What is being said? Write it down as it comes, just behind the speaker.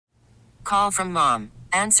call from mom.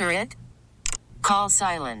 Answer it. Call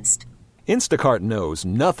silenced. Instacart knows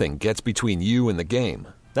nothing gets between you and the game.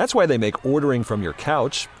 That's why they make ordering from your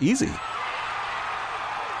couch easy.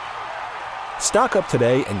 Stock up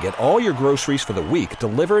today and get all your groceries for the week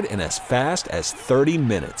delivered in as fast as 30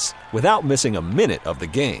 minutes without missing a minute of the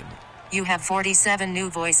game. You have 47 new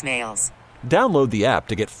voicemails. Download the app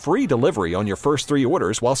to get free delivery on your first 3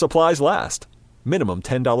 orders while supplies last. Minimum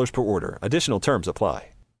 $10 per order. Additional terms apply.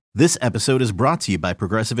 This episode is brought to you by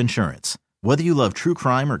Progressive Insurance. Whether you love true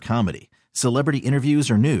crime or comedy, celebrity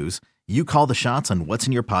interviews or news, you call the shots on what's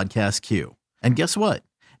in your podcast queue. And guess what?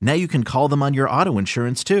 Now you can call them on your auto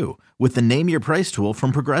insurance too with the Name Your Price tool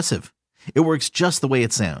from Progressive. It works just the way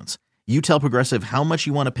it sounds. You tell Progressive how much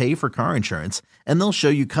you want to pay for car insurance, and they'll show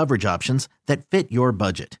you coverage options that fit your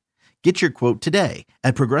budget. Get your quote today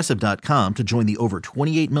at Progressive.com to join the over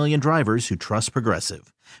 28 million drivers who trust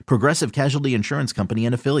Progressive. Progressive Casualty Insurance Company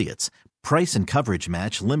and Affiliates. Price and coverage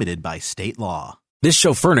match limited by state law. This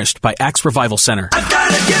show furnished by Axe Revival Center. I've got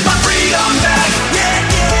to get my freedom back,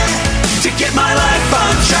 to get my life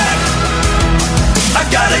on track. I've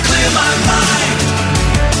got to clear my mind.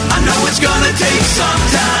 I know it's going to take some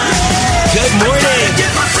time. Good morning.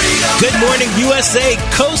 Good morning, USA,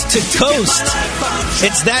 coast to coast.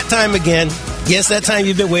 It's that time again. Yes, that time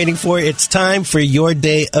you've been waiting for. It's time for Your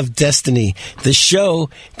Day of Destiny, the show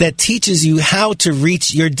that teaches you how to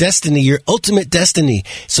reach your destiny, your ultimate destiny,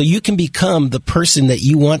 so you can become the person that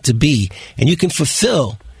you want to be, and you can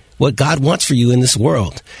fulfill what God wants for you in this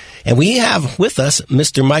world. And we have with us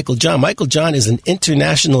Mr. Michael John. Michael John is an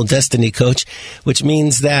international destiny coach, which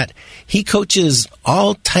means that he coaches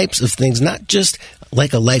all types of things, not just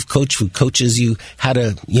like a life coach who coaches you how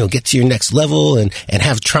to, get to your next level and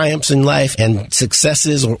have triumphs in life and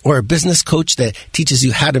successes, or a business coach that teaches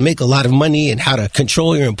you how to make a lot of money and how to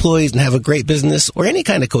control your employees and have a great business, or any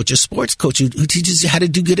kind of coach, a sports coach who teaches you how to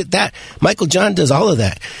do good at that. Michael John does all of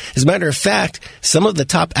that. As a matter of fact, some of the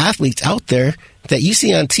top athletes out there that you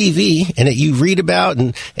see on TV and that you read about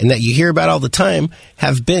and that you hear about all the time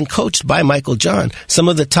have been coached by Michael John. Some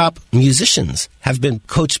of the top musicians have been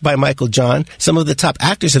coached by Michael John. Some of the top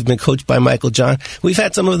actors have been coached by Michael John. We've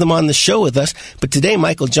had some of them on the show with us, but today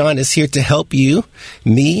Michael John is here to help you,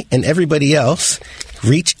 me, and everybody else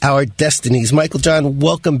reach our destinies. Michael John,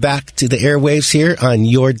 welcome back to the airwaves here on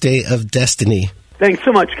Your Day of Destiny. Thanks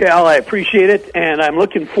so much, Cal. I appreciate it, and I'm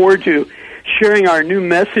looking forward to sharing our new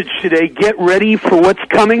message today. Get ready for what's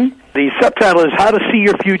coming. The subtitle is How to See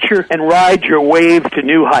Your Future and Ride Your Wave to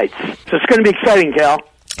New Heights. So it's going to be exciting, Cal.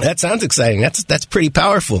 That sounds exciting. That's pretty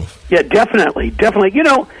powerful. Yeah, definitely.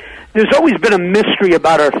 There's always been a mystery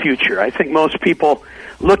about our future. I think most people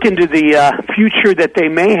look into the future that they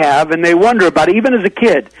may have, and they wonder about it. Even as a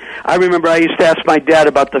kid, I remember I used to ask my dad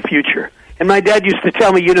about the future. And my dad used to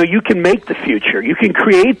tell me, you can make the future. You can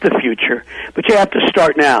create the future, but you have to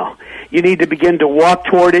start now. You need to begin to walk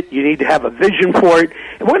toward it. You need to have a vision for it.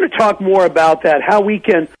 And we're going to talk more about that, how we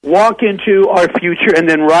can walk into our future and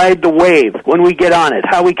then ride the wave when we get on it,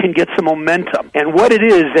 how we can get some momentum, and what it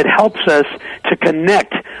is that helps us to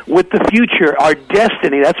connect with the future, our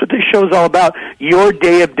destiny. That's what this show is all about, Your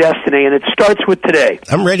Day of Destiny, and it starts with today.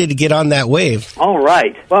 I'm ready to get on that wave. All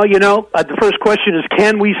right. Well, the first question is,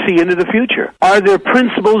 can we see into the future? Are there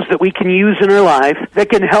principles that we can use in our life that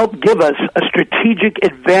can help give us a strategic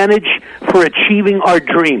advantage for achieving our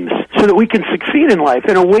dreams so that we can succeed in life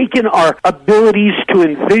and awaken our abilities to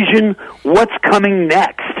envision what's coming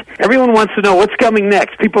next? Everyone wants to know what's coming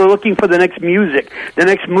next. People are looking for the next music, the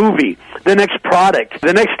next movie, the next product,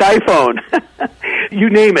 the next iPhone. You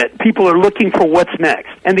name it. People are looking for what's next.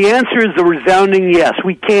 And the answer is a resounding yes.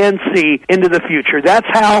 We can see into the future. That's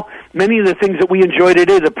how many of the things that we enjoy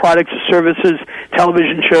today, the products, services,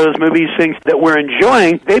 television shows, movies, things that we're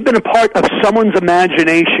enjoying, they've been a part of someone's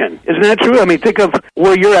imagination. Isn't that true? I mean, think of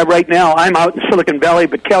where you're at right now. I'm out in Silicon Valley,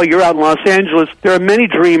 but Cal, you're out in Los Angeles. There are many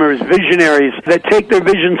dreamers, visionaries that take their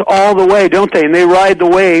visions all the way, don't they? And they ride the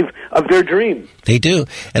wave of their dream. They do.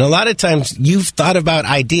 And a lot of times you've thought about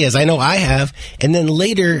ideas. I know I have. And then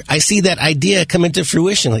later I see that idea come into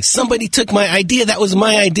fruition. Like, somebody took my idea. That was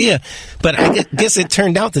my idea. But I guess it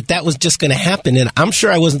turned out that was just going to happen. And I'm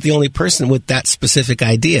sure I wasn't the only person with that specific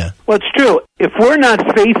idea. Well, it's true. If we're not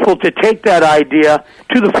faithful to take that idea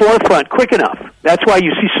to the forefront quick enough, That's why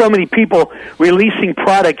you see so many people releasing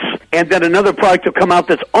products, and then another product will come out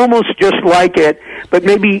that's almost just like it, but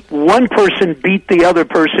maybe one person beat the other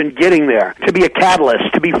person getting there. To be a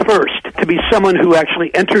catalyst, to be first, to be someone who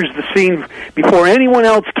actually enters the scene before anyone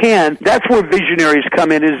else can. That's where visionaries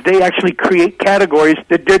come in, is they actually create categories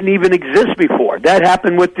that didn't even exist before. That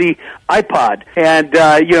happened with the iPod, and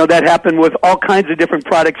that happened with all kinds of different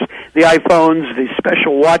products, the iPhones, the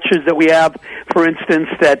special watches that we have, for instance,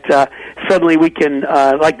 that suddenly we can,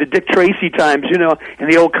 like the Dick Tracy times, in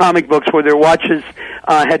the old comic books where their watches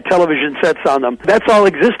had television sets on them. That's all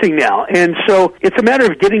existing now. And so it's a matter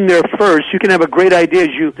of getting there first. You can have a great idea, as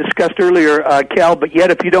you discussed earlier, Cal, but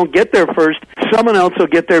yet if you don't get there first, someone else will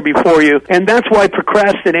get there before you. And that's why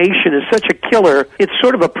procrastination is such a killer. It's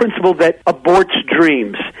sort of a principle that aborts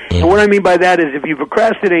dreams. And what I mean by that is if you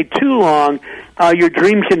procrastinate too long, your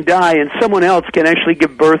dream can die and someone else can actually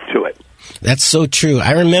give birth to it. That's so true.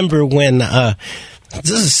 I remember when,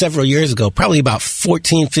 this is several years ago, probably about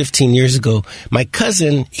 14, 15 years ago, my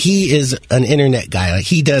cousin, he is an internet guy. Like,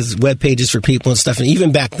 he does web pages for people and stuff. And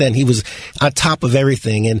even back then, he was on top of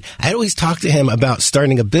everything. And I always talked to him about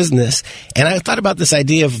starting a business. And I thought about this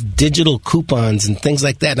idea of digital coupons and things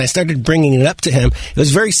like that. And I started bringing it up to him. It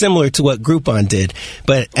was very similar to what Groupon did.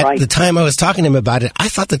 But at the time I was talking to him about it, I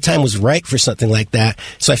thought the time was right for something like that.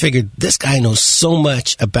 So I figured this guy knows so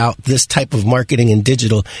much about this type of marketing and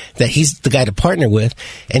digital that he's the guy to partner with.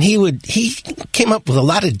 And he came up with a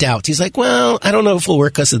lot of doubts. He's like, well, I don't know if it'll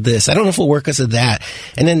work because of this. I don't know if it'll work because of that.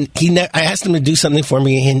 And then I asked him to do something for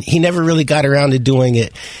me, and he never really got around to doing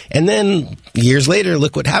it. And then years later,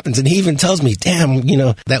 look what happens. And he even tells me, damn,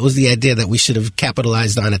 that was the idea that we should have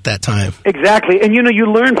capitalized on at that time. Exactly. And, you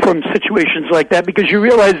learn from situations like that because you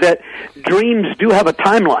realize that dreams do have a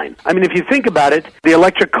timeline. I mean, if you think about it, the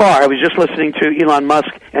electric car, I was just listening to Elon Musk,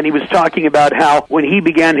 and he was talking about how when he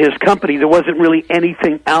began his company, there wasn't really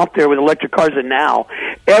anything out there with electric cars, and now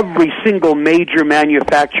every single major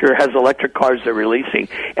manufacturer has electric cars they're releasing.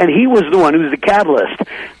 And he was the one who was the catalyst.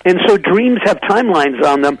 And so dreams have timelines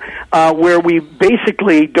on them where we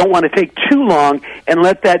basically don't want to take too long and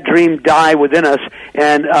let that dream die within us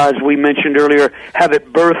and, as we mentioned earlier, have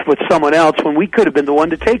it birth with someone else when we could have been the one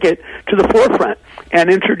to take it to the forefront and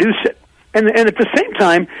introduce it. And at the same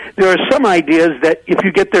time, there are some ideas that if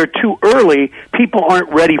you get there too early, people aren't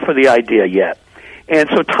ready for the idea yet. And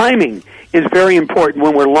so timing is very important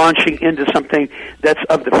when we're launching into something that's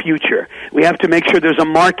of the future. We have to make sure there's a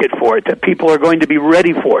market for it, that people are going to be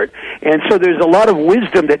ready for it. And so there's a lot of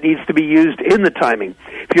wisdom that needs to be used in the timing.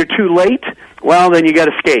 If you're too late, well, then you got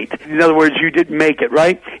to skate. In other words, you didn't make it,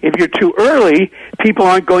 right? If you're too early, people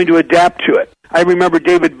aren't going to adapt to it. I remember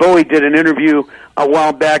David Bowie did an interview a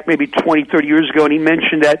while back, maybe 20, 30 years ago, and he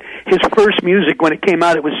mentioned that his first music, when it came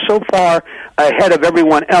out, it was so far ahead of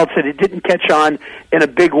everyone else that it didn't catch on in a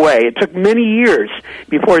big way. It took many years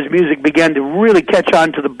before his music began to really catch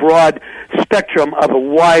on to the broad spectrum of a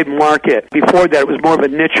wide market. Before that, it was more of a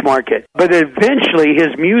niche market. But eventually,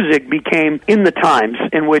 his music became in the times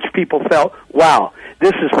in which people felt, wow,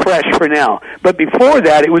 this is fresh for now. But before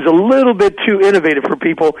that, it was a little bit too innovative for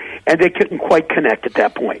people, and they couldn't quite connect at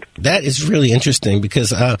that point. That is really interesting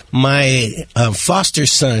because my foster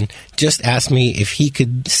son just asked me if he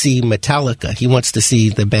could see Metallica. He wants to see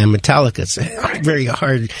the band Metallica. It's a very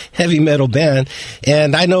hard, heavy metal band.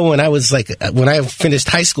 And I know when I finished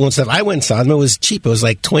high school and stuff, I went and saw them. It was cheap. It was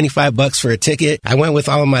like $25 for a ticket. I went with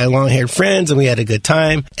all of my long-haired friends, and we had a good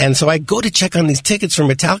time. And so I go to check on these tickets for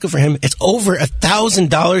Metallica for him. It's over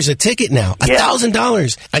 $1,000 a ticket now.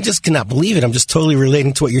 $1,000. I just cannot believe it. I'm just totally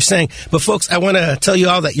relating to what you're saying. But folks, I want to tell you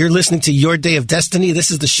all that you're listening to Your Day of Destiny. This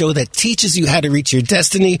is the show that teaches you how to reach your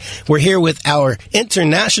destiny. We're here with our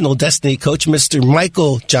international destiny coach, Mr.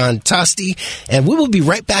 Michael John Tosti, and we will be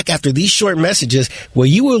right back after these short messages where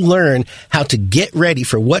you will learn how to get ready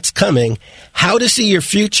for what's coming, how to see your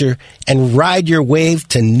future, and ride your wave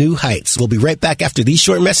to new heights. We'll be right back after these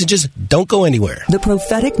short messages. Don't go anywhere. The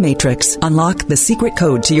Prophetic Matrix. Unlock the secret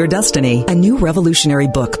code to your destiny. A new revolutionary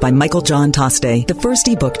book by Michael John Tosti. The first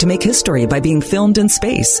ebook to make history by being filmed in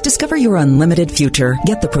space. Discover your unlimited future.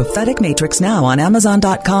 Get The Prophetic Matrix now on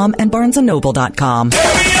Amazon.com and BarnesandNoble.com.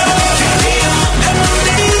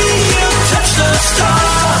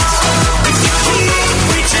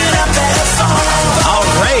 All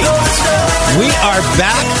right. We are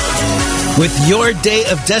back with Your Day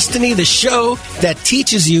of Destiny, the show that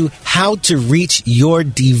teaches you how to reach your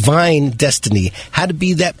divine destiny, how to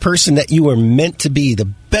be that person that you are meant to be, the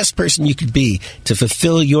best person you could be to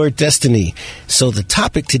fulfill your destiny. So the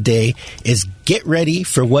topic today is get ready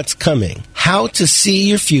for what's coming. How to see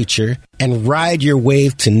your future and ride your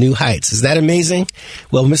wave to new heights. Is that amazing?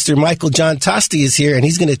 Well, Mr. Michael John Toste is here, and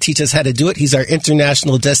he's going to teach us how to do it. He's our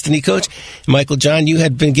international destiny coach. Michael John, you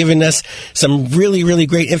had been giving us some really, really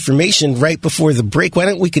great information right before the break. Why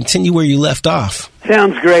don't we continue where you left off?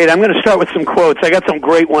 Sounds great. I'm going to start with some quotes. I got some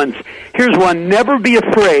great ones. Here's one. Never be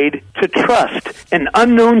afraid to trust an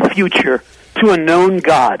unknown future to a known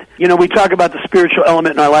God. You know, we talk about the spiritual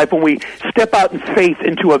element in our life when we step out in faith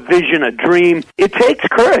into a vision, a dream. It takes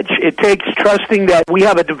courage. It takes trusting that we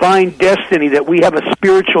have a divine destiny, that we have a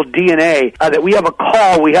spiritual DNA, that we have a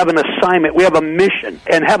call, we have an assignment, we have a mission,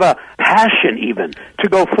 and have a passion even to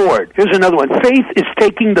go forward. Here's another one. Faith is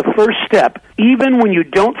taking the first step even when you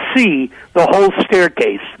don't see the whole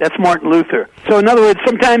staircase. That's Martin Luther. So in other words,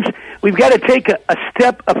 sometimes we've got to take a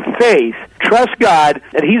step of faith, trust God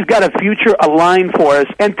that He's got a future aligned for us,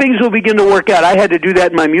 and things will begin to work out. I had to do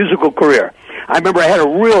that in my musical career. I remember I had a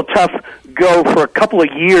real tough go for a couple of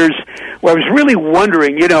years where I was really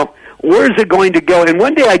wondering, you know, where is it going to go? And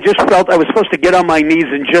one day I just felt I was supposed to get on my knees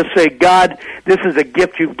and just say, God, this is a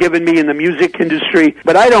gift you've given me in the music industry,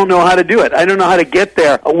 but I don't know how to do it. I don't know how to get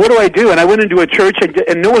there. What do I do? And I went into a church,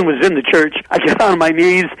 and no one was in the church. I got on my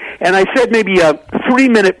knees, and I said maybe a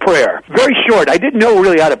 3-minute prayer. Very short. I didn't know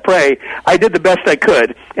really how to pray. I did the best I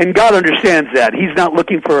could, and God understands that. He's not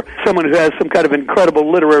looking for someone who has some kind of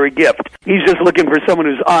incredible literary gift. He's just looking for someone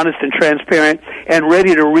who's honest and transparent and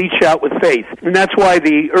ready to reach out with faith. And that's why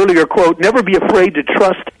the earlier quote, never be afraid to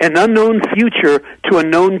trust an unknown future to a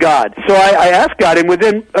known God. So I asked God, and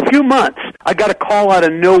within a few months, I got a call out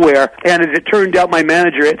of nowhere, and as it turned out, my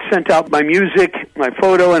manager had sent out my music, my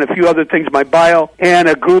photo, and a few other things, my bio, and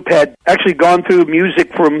a group had actually gone through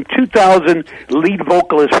music from 2,000 lead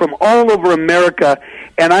vocalists from all over America,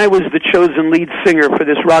 and I was the chosen lead singer for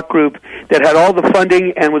this rock group that had all the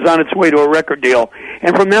funding and was on its way to a record deal.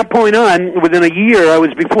 And from that point on, within a year, I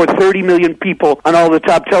was before 30 million people on all the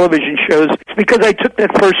top television shows. It's because I took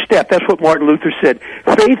that first step. That's what Martin Luther said.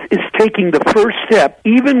 Faith is taking the first step,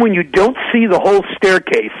 even when you don't see the whole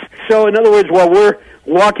staircase. So, in other words, while we're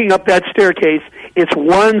walking up that staircase, it's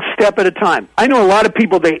one step at a time. I know a lot of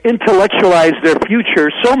people, they intellectualize their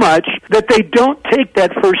future so much that they don't take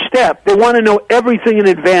that first step. They want to know everything in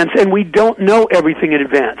advance, and we don't know everything in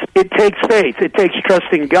advance. It takes faith. It takes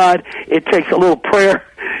trusting God. It takes a little prayer.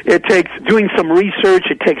 It takes doing some research.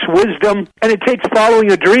 It takes wisdom. And it takes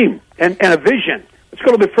following a dream and a vision. Let's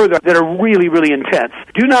go a little bit further that are really, really intense.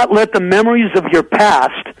 Do not let the memories of your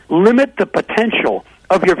past limit the potential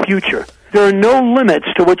of your future. There are no limits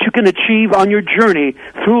to what you can achieve on your journey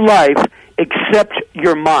through life except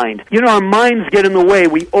your mind. You know, our minds get in the way.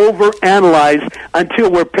 We overanalyze until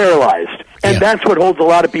we're paralyzed. And that's what holds a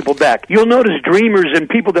lot of people back. You'll notice dreamers and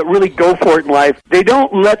people that really go for it in life, they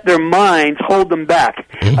don't let their minds hold them back.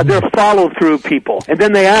 They're follow-through people. And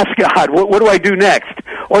then they ask God, what do I do next?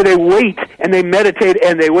 Or they wait and they meditate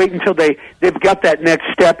and they wait until they've got that next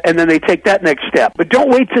step, and then they take that next step. But don't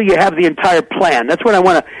wait till you have the entire plan. That's what I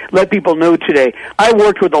want to let people know today. I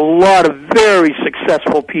worked with a lot of very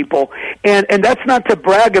successful people, and that's not to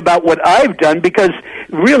brag about what I've done, because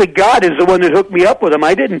really God is the one that hooked me up with them.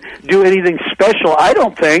 I didn't do anything special, I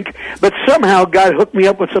don't think, but somehow God hooked me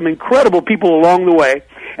up with some incredible people along the way.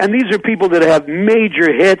 And these are people that have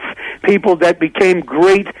major hits, people that became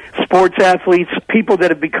great sports athletes, people that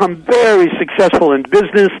have become very successful in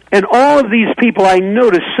business. And all of these people, I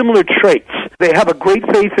notice similar traits. They have a great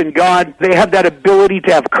faith in God. They have that ability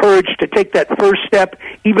to have courage to take that first step,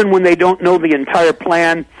 even when they don't know the entire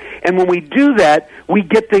plan. And when we do that, we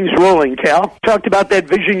get things rolling, Cal. Talked about that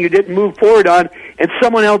vision you didn't move forward on, and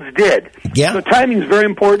someone else did. Yeah. So timing is very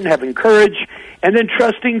important, having courage, and then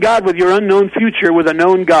trusting God with your unknown future with a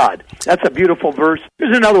known God. That's a beautiful verse.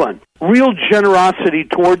 Here's another one. Real generosity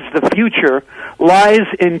towards the future lies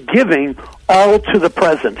in giving all to the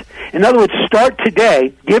present. In other words, start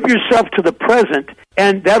today, give yourself to the present,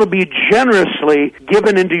 and that'll be generously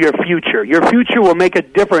given into your future. Your future will make a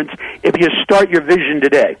difference if you start your vision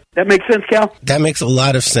today. That makes sense, Cal? That makes a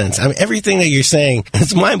lot of sense. I mean, everything that you're saying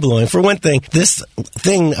is mind-blowing. For one thing, this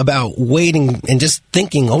thing about waiting and just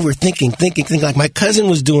thinking, overthinking, thinking like my cousin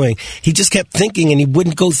was doing. He just kept thinking and he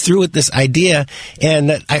wouldn't go through with this idea.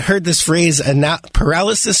 And I heard this phrase,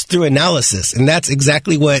 paralysis through analysis. And that's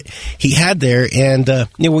exactly what he had there. And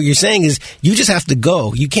what you're saying is you just have to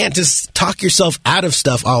go. You can't just talk yourself out of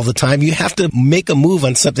stuff all the time. You have to make a move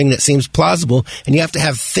on something that seems plausible, and you have to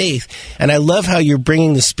have faith. And I love how you're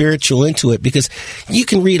bringing the spiritual into it, because you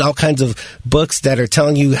can read all kinds of books that are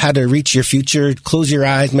telling you how to reach your future, close your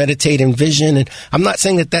eyes, meditate, and vision. And I'm not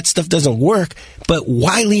saying that stuff doesn't work, but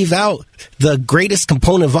why leave out the greatest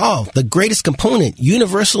component of all, the greatest component,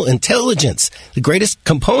 universal intelligence, the greatest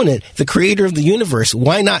component, the creator of the universe?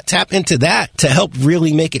 Why not tap into that to help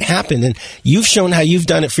really make it happen? And you've shown how you've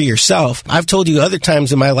done it for yourself. I've told you other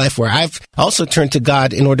times in my life where I've also turned to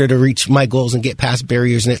God in order to reach my goals and get past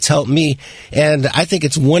barriers, and it's helped me. And I think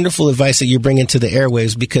it's wonderful advice that you're bringing to the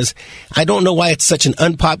airwaves, because I don't know why it's such an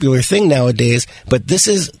unpopular thing nowadays, but this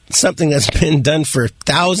is something that's been done for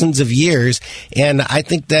thousands of years, and I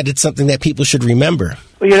think that it's something that people should remember.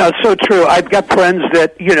 Well, it's so true. I've got friends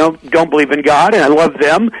that, don't believe in God, and I love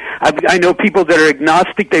them. I know people that are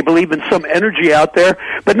agnostic. They believe in some energy out there,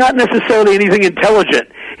 but not necessarily anything intelligent.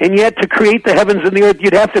 And yet, to create the heavens and the earth,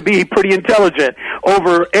 you'd have to be pretty intelligent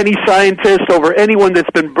over any scientist, over anyone that's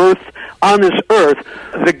been birthed on this earth.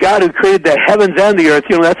 The God who created the heavens and the earth,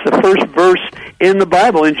 that's the first verse in the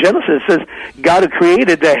Bible. In Genesis, it says God who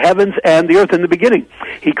created the heavens and the earth in the beginning.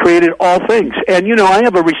 He created all things. And, I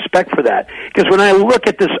have a respect for that, because when I look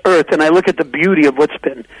at this earth and I look at the beauty of what's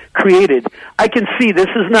been created, I can see this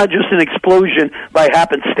is not just an explosion by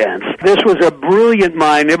happenstance. This was a brilliant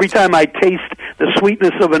mind. Every time I taste the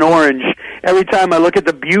sweetness of an orange, every time I look at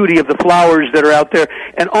the beauty of the flowers that are out there,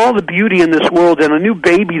 and all the beauty in this world, and a new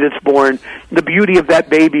baby that's born, the beauty of that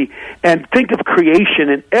baby, and think of creation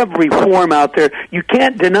in every form out there, you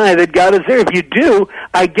can't deny that God is there. If you do,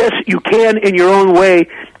 I guess you can, in your own way,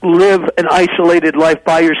 live an isolated life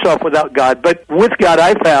by yourself without God. But with God,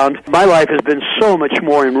 I found my life has been so much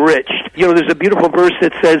more enriched. There's a beautiful verse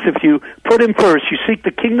that says, if you put Him first, you seek the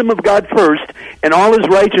kingdom of God first and all His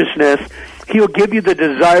righteousness, He'll give you the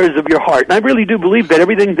desires of your heart. And I really do believe that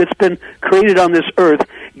everything that's been created on this earth,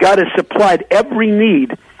 God has supplied every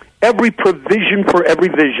need, every provision for every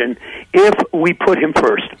vision, if we put Him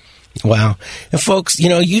first. Wow. And folks,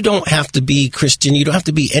 you don't have to be Christian. You don't have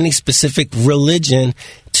to be any specific religion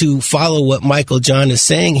to follow what Michael John is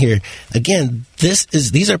saying here. Again,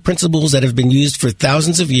 these are principles that have been used for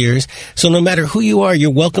thousands of years. So no matter who you are,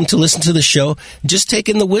 you're welcome to listen to the show. Just take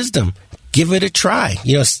in the wisdom. Give it a try.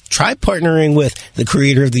 Try partnering with the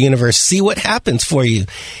creator of the universe. See what happens for you.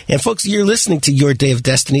 And folks, you're listening to Your Day of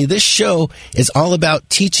Destiny. This show is all about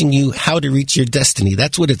teaching you how to reach your destiny.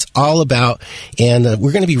 That's what it's all about. And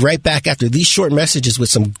we're going to be right back after these short messages with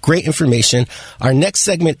some great information. Our next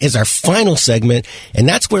segment is our final segment, and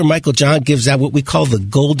that's where Michael John gives out what we call the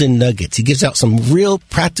golden nuggets. He gives out some real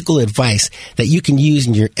practical advice that you can use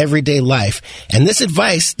in your everyday life. And this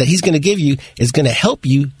advice that he's going to give you is going to help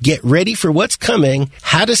you get ready for what's coming,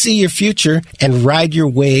 how to see your future, and ride your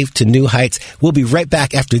wave to new heights. We'll be right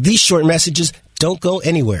back after these short messages. Don't go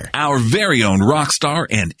anywhere. Our very own rock star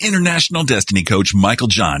and international destiny coach, Michael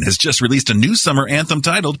John, has just released a new summer anthem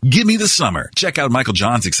titled, Give Me the Summer. Check out Michael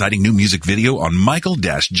John's exciting new music video on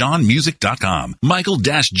michael-johnmusic.com.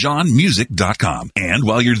 michael-johnmusic.com. And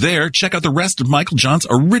while you're there, check out the rest of Michael John's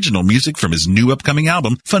original music from his new upcoming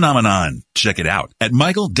album, Phenomenon. Check it out at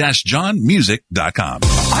michael-johnmusic.com.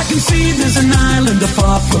 I can see there's an island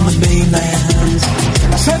apart from the mainland.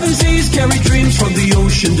 7 seas carry dreams from the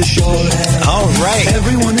ocean to shoreland. All right.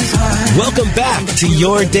 Everyone is high. Welcome back to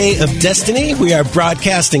Your Day of Destiny. We are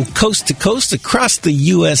broadcasting coast to coast across the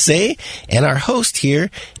USA. And our host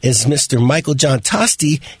here is Mr. Michael John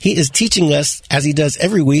Tosti. He is teaching us, as he does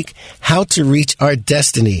every week, how to reach our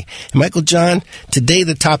destiny. And Michael John, today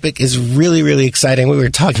the topic is really, really exciting. We were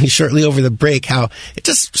talking shortly over the break how it's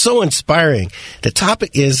just so inspiring. The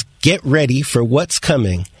topic is get ready for what's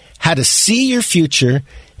coming, how to see your future,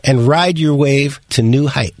 and ride your wave to new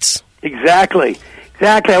heights. Exactly.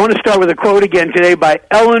 I want to start with a quote again today by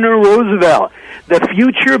Eleanor Roosevelt. The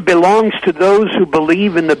future belongs to those who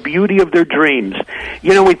believe in the beauty of their dreams.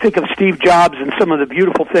 We think of Steve Jobs and some of the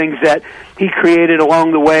beautiful things that he created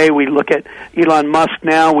along the way. We look at Elon Musk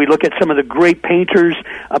now. We look at some of the great painters,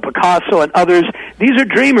 Picasso and others. These are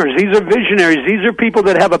dreamers. These are visionaries. These are people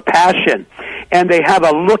that have a passion, and they have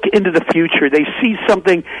a look into the future. They see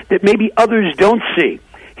something that maybe others don't see.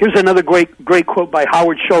 Here's another great quote by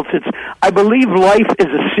Howard Schultz. It's, I believe life is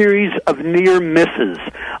a series of near misses.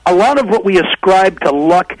 A lot of what we ascribe to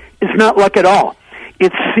luck is not luck at all.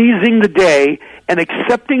 It's seizing the day and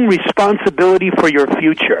accepting responsibility for your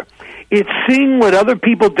future. It's seeing what other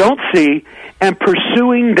people don't see and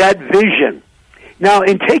pursuing that vision. Now,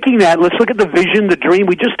 in taking that, let's look at the vision, the dream.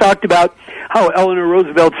 We just talked about how Eleanor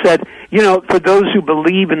Roosevelt said, for those who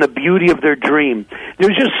believe in the beauty of their dream.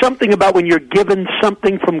 There's just something about when you're given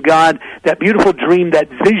something from God, that beautiful dream, that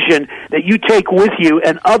vision that you take with you,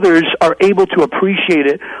 and others are able to appreciate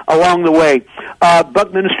it along the way.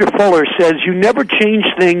 Buckminster Fuller says, you never change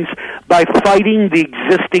things by fighting the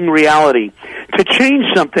existing reality. To change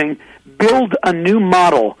something, build a new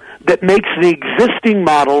model that makes the existing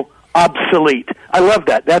model obsolete. I love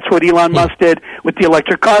that. That's what Elon Musk did with the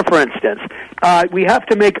electric car, for instance. We have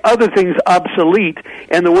to make other things obsolete,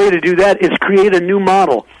 and the way to do that is create a new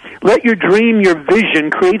model. Let your dream, your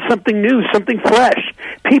vision, create something new, something fresh.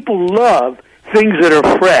 People love things that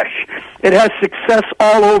are fresh. It has success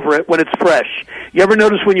all over it when it's fresh. You ever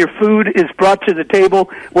notice when your food is brought to the table,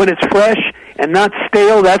 when it's fresh and not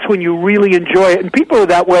stale, that's when you really enjoy it. And people are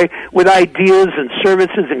that way with ideas and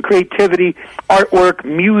services and creativity, artwork,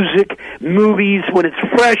 music, movies. When it's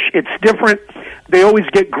fresh, it's different. They always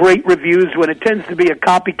get great reviews. When it tends to be a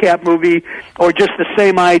copycat movie or just the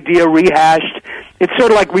same idea rehashed, it's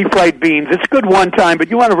sort of like refried beans. It's good one time, but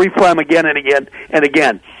you want to refry them again and again and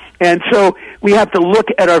again. And so we have to look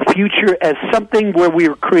at our future as something where we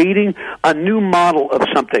are creating a new model of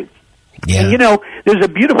something. Yeah. And there's a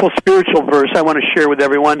beautiful spiritual verse I want to share with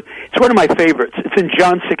everyone. It's one of my favorites. It's in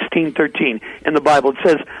John 16:13 in the Bible. It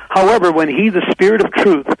says, however, when he, the Spirit of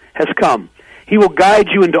truth, has come, he will guide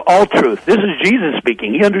you into all truth. This is Jesus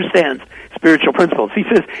speaking. He understands spiritual principles. He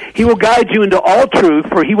says, he will guide you into all truth,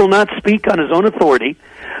 for he will not speak on his own authority,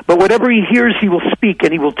 but whatever he hears, he will speak,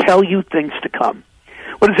 and he will tell you things to come.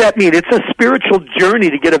 What does that mean? It's a spiritual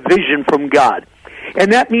journey to get a vision from God.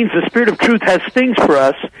 And that means the Spirit of truth has things for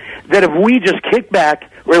us that if we just kick back,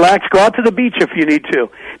 relax, go out to the beach if you need to.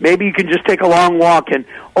 Maybe you can just take a long walk and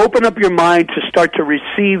open up your mind to start to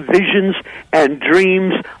receive visions and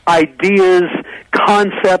dreams, ideas,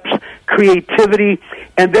 concepts, creativity.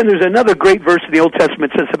 And then there's another great verse in the Old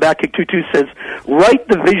Testament. It says, Habakkuk 2:2 says, write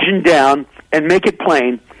the vision down and make it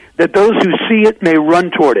plain, that those who see it may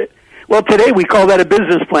run toward it. Well, today we call that a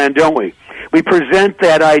business plan, don't we? We present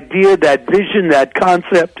that idea, that vision, that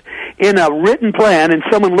concept in a written plan, and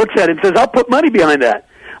someone looks at it and says, I'll put money behind that.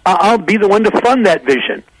 I'll be the one to fund that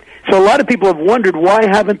vision. So a lot of people have wondered, why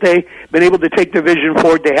haven't they been able to take their vision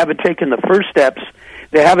forward? They haven't taken the first steps.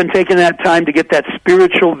 They haven't taken that time to get that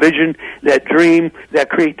spiritual vision, that dream, that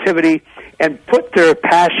creativity, and put their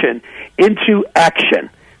passion into action.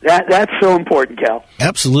 That's so important, Cal.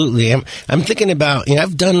 Absolutely. I'm thinking about,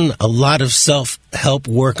 I've done a lot of self-help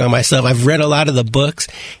work on myself. I've read a lot of the books,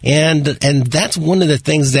 and that's one of the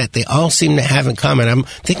things that they all seem to have in common. I'm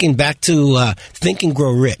thinking back to Think and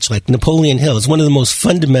Grow Rich, like Napoleon Hill. It's one of the most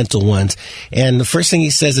fundamental ones. And the first thing he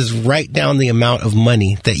says is write down the amount of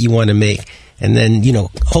money that you want to make. And then,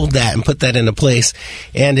 hold that and put that into place.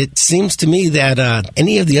 And it seems to me that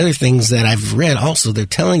any of the other things that I've read also, they're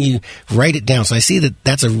telling you, write it down. So I see that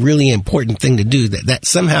that's a really important thing to do, that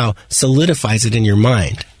somehow solidifies it in your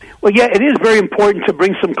mind. Well, yeah, it is very important to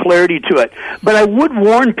bring some clarity to it. But I would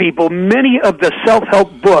warn people, many of the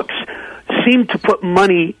self-help books seem to put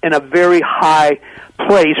money in a very high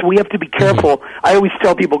place. We have to be careful. I always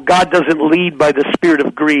tell people God doesn't lead by the spirit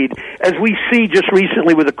of greed. As we see just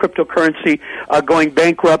recently with the cryptocurrency going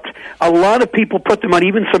bankrupt, a lot of people put their money,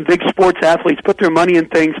 even some big sports athletes, put their money in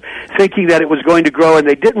things thinking that it was going to grow, and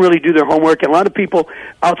they didn't really do their homework. And a lot of people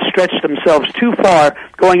outstretched themselves too far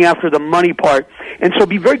going after the money part. And so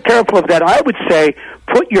be very careful of that. I would say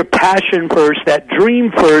put your passion first, that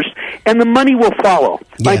dream first, and the money will follow.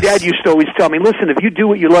 Yes. My dad used to always tell me, listen, if you do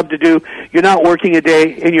what you love to do, you're not working a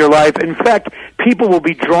day in your life. In fact, people will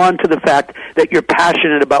be drawn to the fact that you're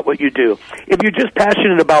passionate about what you do. If you're just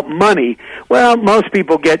passionate about money, well, most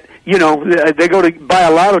people get, they go to buy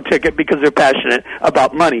a lotto ticket because they're passionate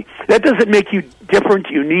about money. That doesn't make you different,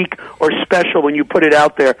 unique, or special when you put it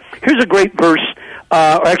out there. Here's a great verse,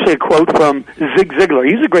 or actually a quote from Zig Ziglar.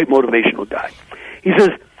 He's a great motivational guy. He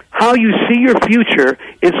says, how you see your future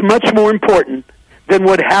is much more important than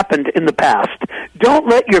what happened in the past. Don't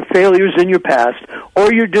let your failures in your past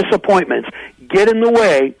or your disappointments get in the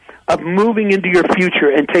way of moving into your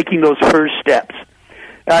future and taking those first steps.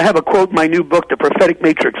 I have a quote in my new book, The Prophetic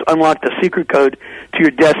Matrix, Unlock the Secret Code to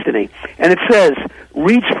Your Destiny. And it says,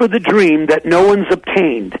 reach for the dream that no one's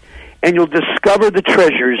obtained, and you'll discover the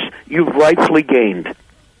treasures you've rightfully gained.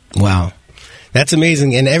 Wow. That's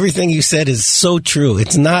amazing. And everything you said is so true.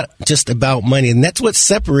 It's not just about money. And that's what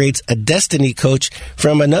separates a destiny coach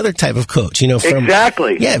from another type of coach.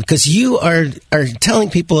 Exactly. Yeah, because you are telling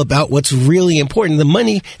people about what's really important. The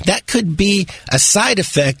money, that could be a side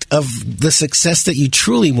effect of the success that you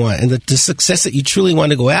truly want. And the success that you truly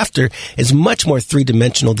want to go after is much more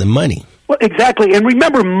three-dimensional than money. Well, exactly. And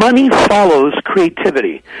remember, money follows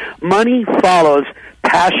creativity. Money follows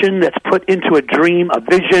passion that's put into a dream, a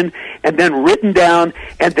vision, and then written down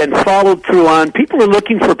and then followed through on. People are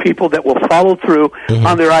looking for people that will follow through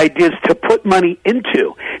on their ideas to put money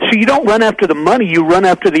into. So you don't run after the money, you run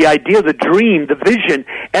after the idea, the dream, the vision,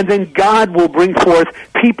 and then God will bring forth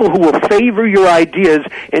people who will favor your ideas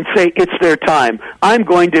and say, it's their time. I'm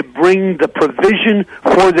going to bring the provision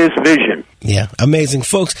for this vision. Yeah, amazing.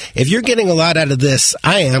 Folks, if you're getting a lot out of this,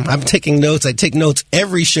 I am. I'm taking notes. I take notes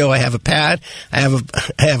every show. I have a pad, I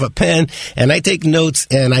have a pen, and I take notes,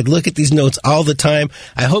 and I look at these notes all the time.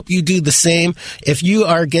 I hope you do the same. If you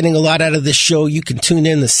are getting a lot out of this show, you can tune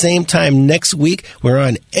in the same time next week. We're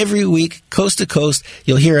on every week, coast to coast.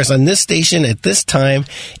 You'll hear us on this station at this time.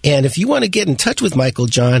 And if you want to get in touch with Michael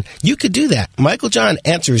John, you could do that. Michael John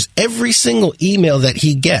answers every single email that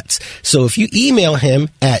he gets. So if you email him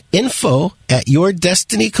at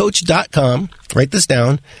info@yourdestinycoach.com, write this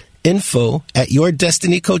down,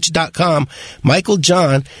 info@yourdestinycoach.com, Michael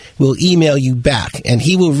John will email you back, and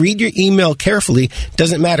he will read your email carefully.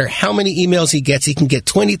 Doesn't matter how many emails he gets. He can get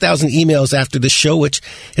 20,000 emails after the show, which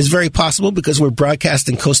is very possible because we're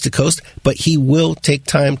broadcasting coast to coast, but he will take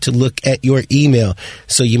time to look at your email.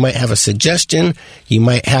 So you might have a suggestion. You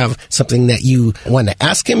might have something that you want to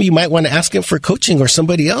ask him. You might want to ask him for coaching or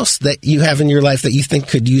somebody else that you have in your life that you think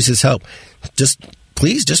could use his help.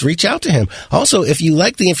 Please just reach out to him. Also, if you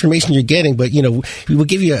like the information you're getting, but, we will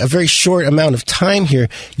give you a very short amount of time here,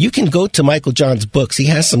 you can go to Michael John's books. He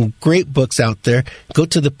has some great books out there. Go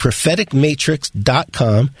to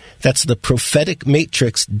thepropheticmatrix.com. That's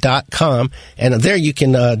thepropheticmatrix.com. And there you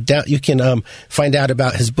can find out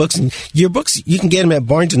about his books. And your books, you can get them at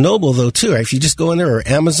Barnes & Noble, though, too, right? If you just go in there, or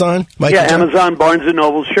Amazon. Michael John. Amazon, Barnes &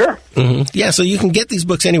 Noble, sure. Mm-hmm. Yeah, so you can get these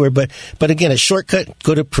books anywhere. But again, a shortcut,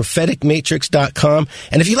 go to propheticmatrix.com.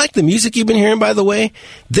 And if you like the music you've been hearing, by the way,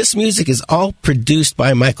 this music is all produced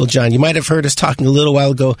by Michael John. You might have heard us talking a little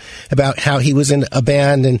while ago about how he was in a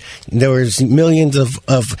band and there was millions of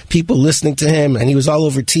people listening to him and he was all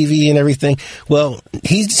over TV and everything. Well,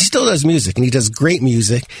 he still does music, and he does great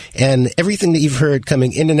music. And everything that you've heard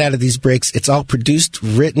coming in and out of these breaks, it's all produced,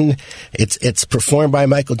 written, it's performed by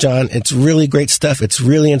Michael John. It's really great stuff. It's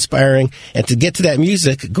really inspiring. And to get to that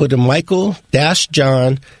music, go to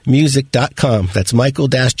michael-johnmusic.com. That's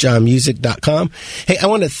michael-johnmusic.com. Hey, I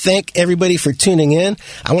want to thank everybody for tuning in.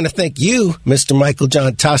 I want to thank you, Mr. Michael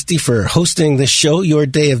John Tosti, for hosting the show, Your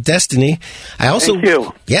Day of Destiny. I also thank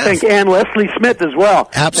you. Yeah. Thank Ann Leslie Smith as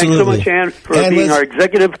well. Absolutely. Thanks so much, Ann, for being our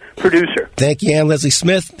executive producer. Thank you, Ann Leslie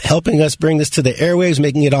Smith, helping us bring this to the airwaves,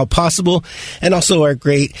 making it all possible. And also our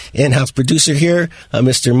great in-house producer here,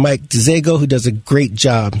 Mr. Mike DeZago, who does a great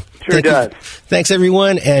job. Sure does. Thanks,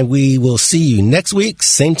 everyone, and we will see you next week,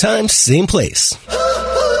 same time, same place. So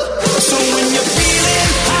when you're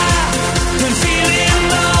feeling high and feeling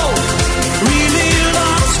low, really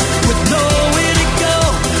lost with nowhere to go,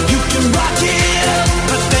 you can rock it up,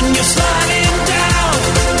 but then you're sliding down,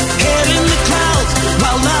 head in the clouds,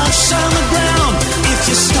 while lost on the ground. If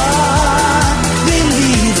you start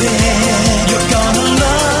believing, you're gonna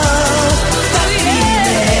love that feeling.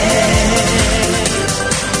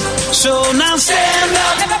 So now stand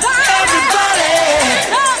up,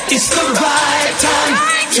 everybody, it's the right time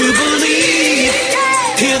to believe.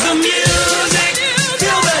 Hear the music,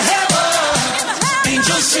 feel the heaven,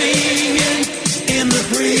 angels singing in the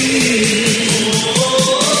breeze.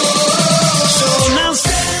 So now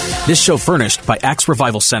stand up. This show furnished by Axe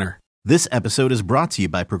Revival Center. This episode is brought to you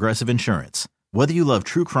by Progressive Insurance. Whether you love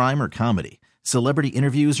true crime or comedy, celebrity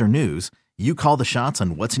interviews or news, you call the shots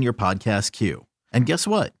on what's in your podcast queue. And guess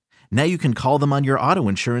what? Now you can call them on your auto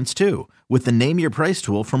insurance too, with the Name Your Price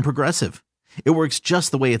tool from Progressive. It works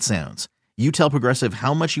just the way it sounds. You tell Progressive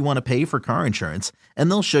how much you want to pay for car insurance, and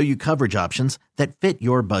they'll show you coverage options that fit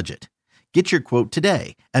your budget. Get your quote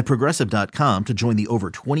today at Progressive.com to join the over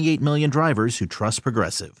 28 million drivers who trust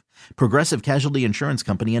Progressive. Progressive Casualty Insurance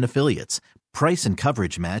Company and Affiliates. Price and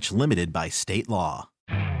coverage match limited by state law.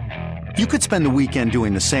 You could spend the weekend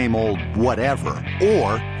doing the same old whatever,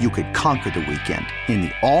 or you could conquer the weekend in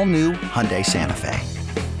the all-new Hyundai Santa Fe.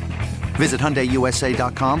 Visit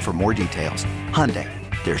HyundaiUSA.com for more details. Hyundai,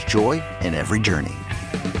 there's joy in every journey.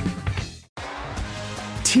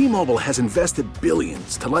 T-Mobile has invested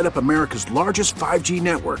billions to light up America's largest 5G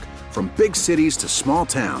network, from big cities to small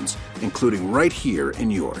towns, including right here in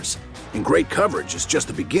yours. And great coverage is just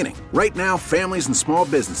the beginning. Right now, families and small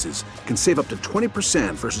businesses can save up to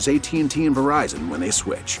 20% versus AT&T and Verizon when they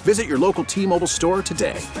switch. Visit your local T-Mobile store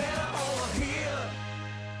today.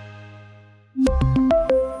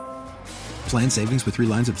 Plan savings with 3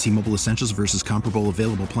 lines of T-Mobile Essentials versus comparable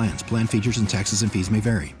available plans. Plan features and taxes and fees may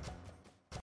vary.